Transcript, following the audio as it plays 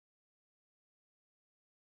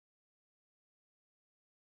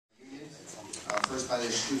First by the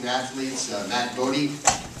student athletes, Matt Bodie,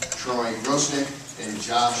 Troy Grosnick, and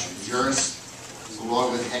Josh Juris,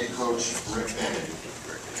 along with head coach Rick Bennett.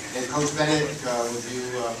 Head coach Bennett, would you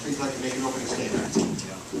please like to make an opening statement?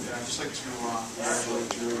 Yeah, I'd just like to congratulate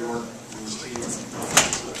Jerry York and his team. It's a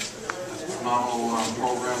phenomenal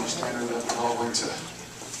program, a standard that we're all going to,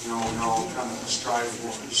 kind of strive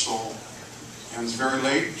for. So, and it's very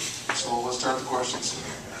late, so let's start the questions.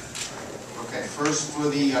 Okay, first for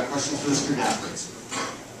the questions for the student athletes.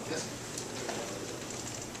 Yes.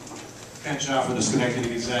 Ken Shaw for the Schenectady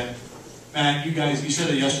Gazette. Matt, you said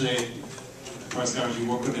it yesterday at the press conference, you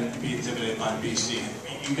weren't going to be intimidated by BC.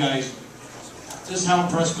 You guys, just how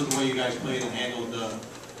impressed with the way you guys played and handled the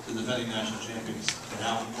defending national champions, and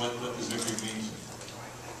what this victory means?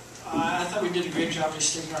 I thought we did a great job just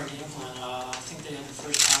sticking our game plan. I think they had the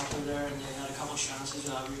first power play there, and they had a couple of chances.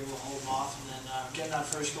 We were able to hold them off, and then getting that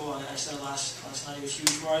first goal, I said last night, it was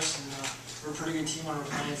huge for us. And we're a pretty good team when we're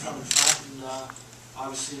playing from in front. And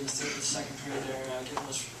obviously, in the second period, there, getting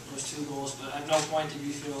those 2 goals. But at no point did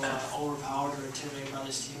we feel overpowered or intimidated by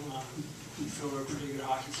this team. We feel we're a pretty good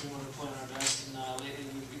hockey team when we're playing our best, and lately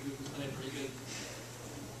we've been playing pretty good.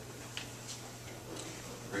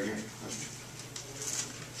 Right here.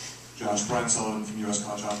 Josh, Brian Sullivan from U.S.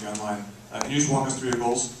 College Hockey Online. Can you just walk us through your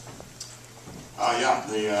goals? Yeah,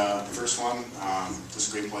 the first one, just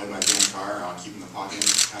a great play by Dan Carr, keeping the puck in,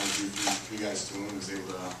 kind of drew 3 guys to him, was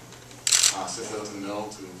able to sift out to the middle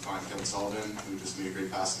to find Kevin Sullivan, who just made a great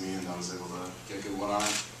pass to me, and I was able to get a good one on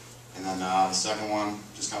it. And then the second one,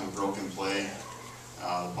 just kind of a broken play.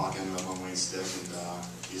 The puck ended up on Wayne's stick, and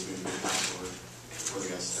he just made a good pass over the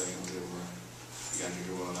guy's stick, and was able to get a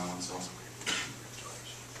good one on that one. So.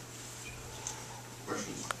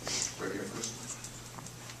 Questions? Right here first.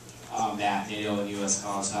 Matt Nato in U.S.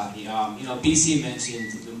 College Hockey. BC mentioned,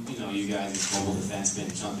 you guys as mobile defensemen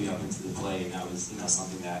jumping up into the play, and that was,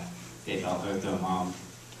 something that they felt hurt them. How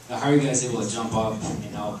are you guys able to jump up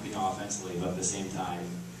and help, offensively, but at the same time,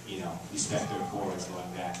 respect their forwards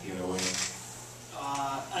going back the other way?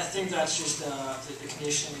 I think that's just the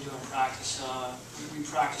conditioning we do in practice. We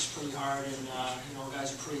practice pretty hard, and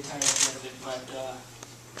guys are pretty tired at the end of it, but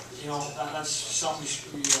that's something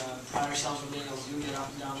we pride ourselves on being able to do, get up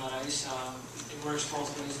and down that ice. It works both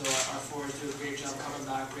ways, though. Our forwards do a great job coming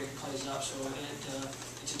back, breaking plays up, so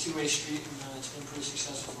it's a 2-way street, and it's been pretty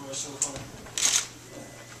successful for us so far.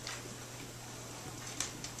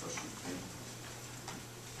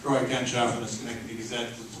 Troy, Ken Shaw from the Schenectady Gazette.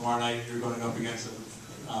 Tomorrow night you're going up against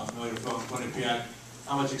a familiar foe, Quinnipiac.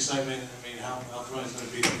 How much excitement, how thrilling is it going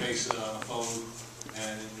to be to face a foe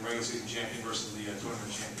and the regular season champion versus the tournament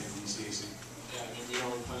champion, the ECAC? Yeah,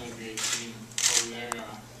 we're playing a great team over there.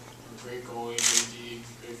 Great goalie, great D,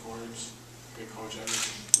 great forwards, great coach,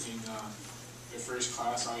 everything. They're first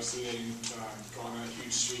class. Obviously, they didn't go on a huge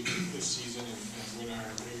streak this season and win our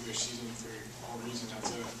regular season for all reasons. That's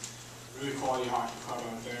a really quality hockey club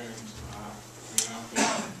out there, and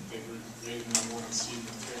they were rated the #1 seed in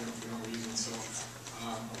the tournament for no reason. So,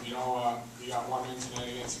 we got one win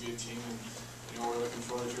tonight against a good team, and we're looking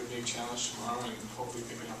forward to a big challenge tomorrow and hopefully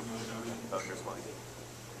picking up another W.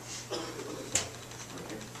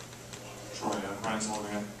 Troy, Brian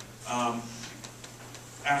Sullivan.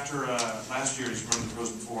 After last year's run to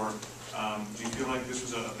Frozen Four, do you feel like this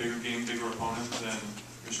was a bigger game, bigger opponent than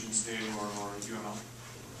Michigan State or UML?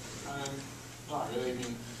 Not really.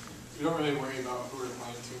 We don't really worry about who we're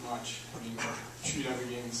playing too much. Treat every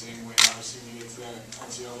game the same way. Obviously, when you get to the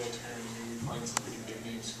NCAA tournament, you're going to be playing some pretty big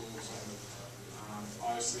name schools. And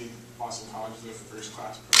obviously, Boston College is a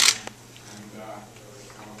first-class program, and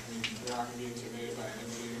we're not going to be intimidated by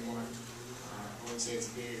anybody anymore. I wouldn't say it's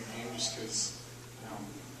a bigger game just because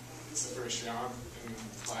it's the first round, and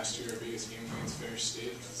last year our biggest game against Fair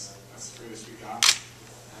State, because that's the furthest we got.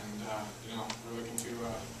 And we're looking to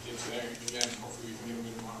get to there again. Hopefully, we can get a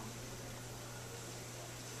win tomorrow.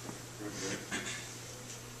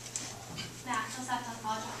 Matt, Joseph,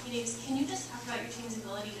 College Hockey Days. Can you just talk about your team's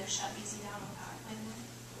ability to shut BC down on power play tonight?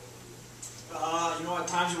 At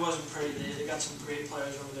times it wasn't pretty. They got some great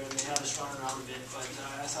players over there, and they had us run around a bit. But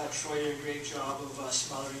I thought Troy did a great job of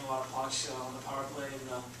smothering a lot of pucks on the power play. And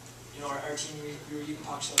our team, we were eating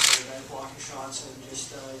pucks out there, guys blocking shots, and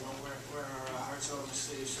just wearing our hearts out on the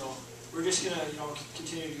sleeve. So we're just gonna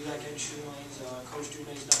continue to do that, getting shooting lanes. Coach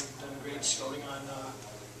Dubnay's done a great scouting on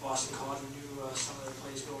Boston College. We knew some of their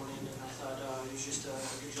plays going in, and I thought it was just a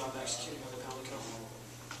good job executing on the penalty kill.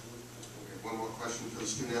 Okay, one more question for the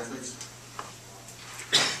student athletes.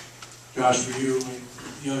 Josh, for you,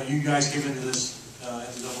 you guys came into this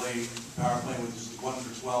NCAA power play with just 1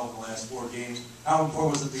 for 12 in the last 4 games. How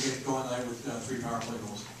important was it to get going tonight with 3 power play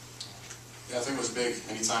goals? Yeah, I think it was big.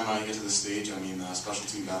 Anytime you get to this stage, I mean, special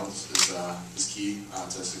team battles is key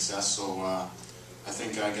to success. So I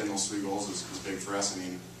think getting those 3 goals is big for us. I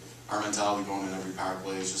mean, our mentality going in every power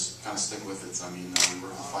play is just kind of stick with it. I mean, we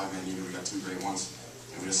work with 5-man unit. We got 2 great ones,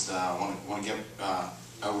 and we just want to get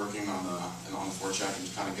outworking on the forecheck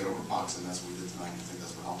and kind of get over pucks, and that's what we did tonight. I think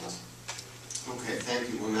that's what helped us. Okay,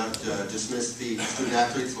 thank you. We'll now dismiss the student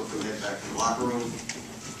athletes. Let them head back to the locker room.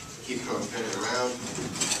 Keep Coach Bennett around.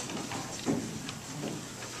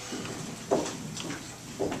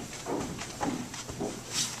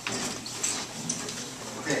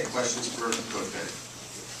 Okay, questions for Coach Bennett?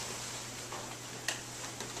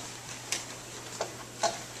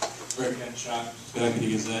 Great catch, shot. Back to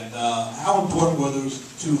use that. How important were those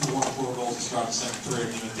 2 4-4 goals to start the second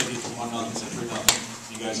period? You know, taking from 1-0 to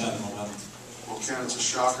 3-0. You guys had the momentum. Well, Ken, it's a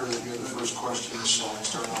shocker that you had the first question, so I'll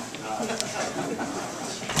start off with that.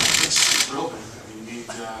 It's real big. I mean, you need,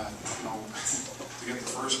 to get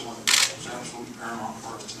the first one. It was absolutely paramount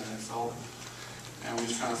for us tonight, I felt. And we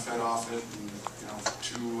just kind of fed off it, and,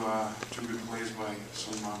 two good plays by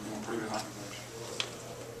some, pretty good hockey players.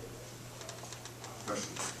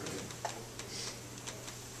 Questions?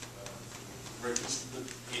 Rick, this is the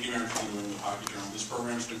 80 American New England Hockey Journal. This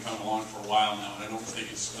program's been coming along for a while now, and I don't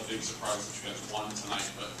think it's a big surprise that you guys won tonight,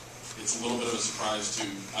 but it's a little bit of a surprise to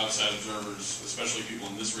outside observers, especially people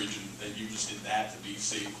in this region, that you just did that to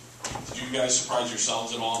BC. Did you guys surprise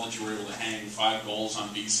yourselves at all that you were able to hang 5 goals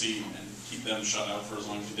on BC and keep them shut out for as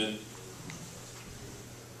long as you did?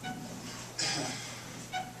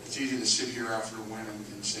 It's easy to sit here after a win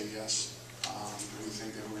and say yes. Do we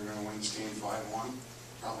think that we were going to win this game 5-1?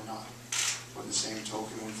 Probably not. But the same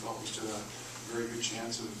token, we felt we stood a very good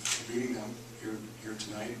chance of beating them here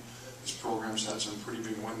tonight. This program's had some pretty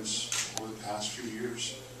big wins over the past few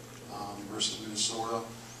years versus Minnesota,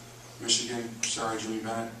 Michigan. Sorry, Jimmy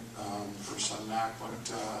Bennett, for son Mac, but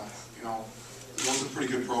those are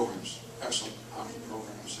pretty good programs, excellent hockey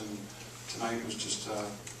programs, and tonight was just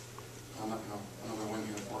another win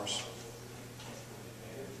here for us.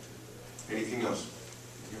 Anything else?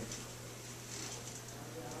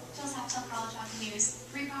 Just College Hockey News.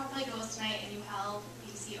 3 power play goals tonight, and you held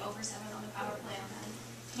BC over 7 on the power play on them.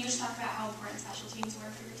 Can you just talk about how important special teams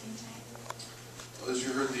were for your team tonight? Well, as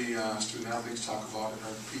you heard the student athletes talk about it,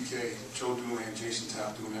 our PK, Joe Dooley and Jason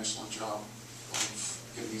Tapp do an excellent job of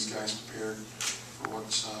getting these guys prepared for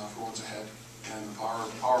what's ahead. And the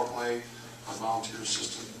power play, our volunteer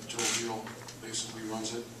assistant, Joe Beal, basically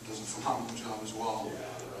runs it, does a phenomenal job as well.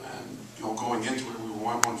 And going into it, we were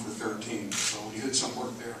 1-1 for 13, so we did some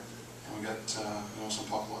work there, and we got some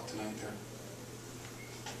puck luck tonight there.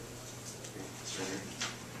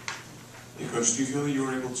 Hey, Coach, do you feel that you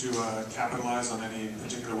were able to capitalize on any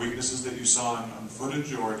particular weaknesses that you saw on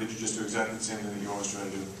footage, or did you just do exactly the same thing that you always try to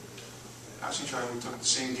do? Actually, we took the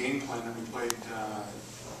same game plan that we played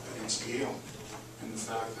against Yale, and the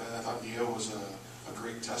fact that I thought Yale was a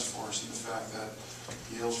great test for us, and the fact that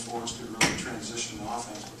Yale's forwards could really transition the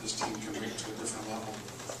offense, but this team can bring it to a different level,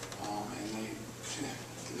 and they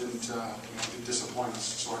didn't disappoint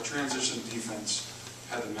us. So our transition defense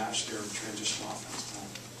had to match their transition offense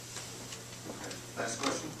tonight. Okay. Last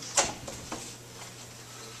question.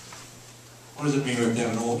 What does it mean to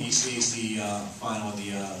have an all East final in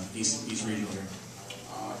the East Regional here?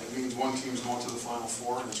 It means one team's going to the Final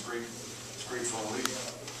Four, and it's great. It's great for our league,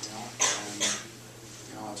 and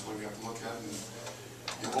that's what we have to look at. And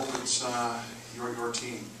hope it's your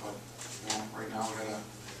team, but right now we gotta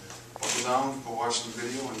buckle down, go watch some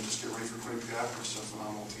video, and just get ready for Quinnipiac. It's a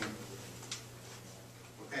phenomenal team.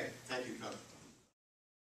 Okay, thank you, Coach.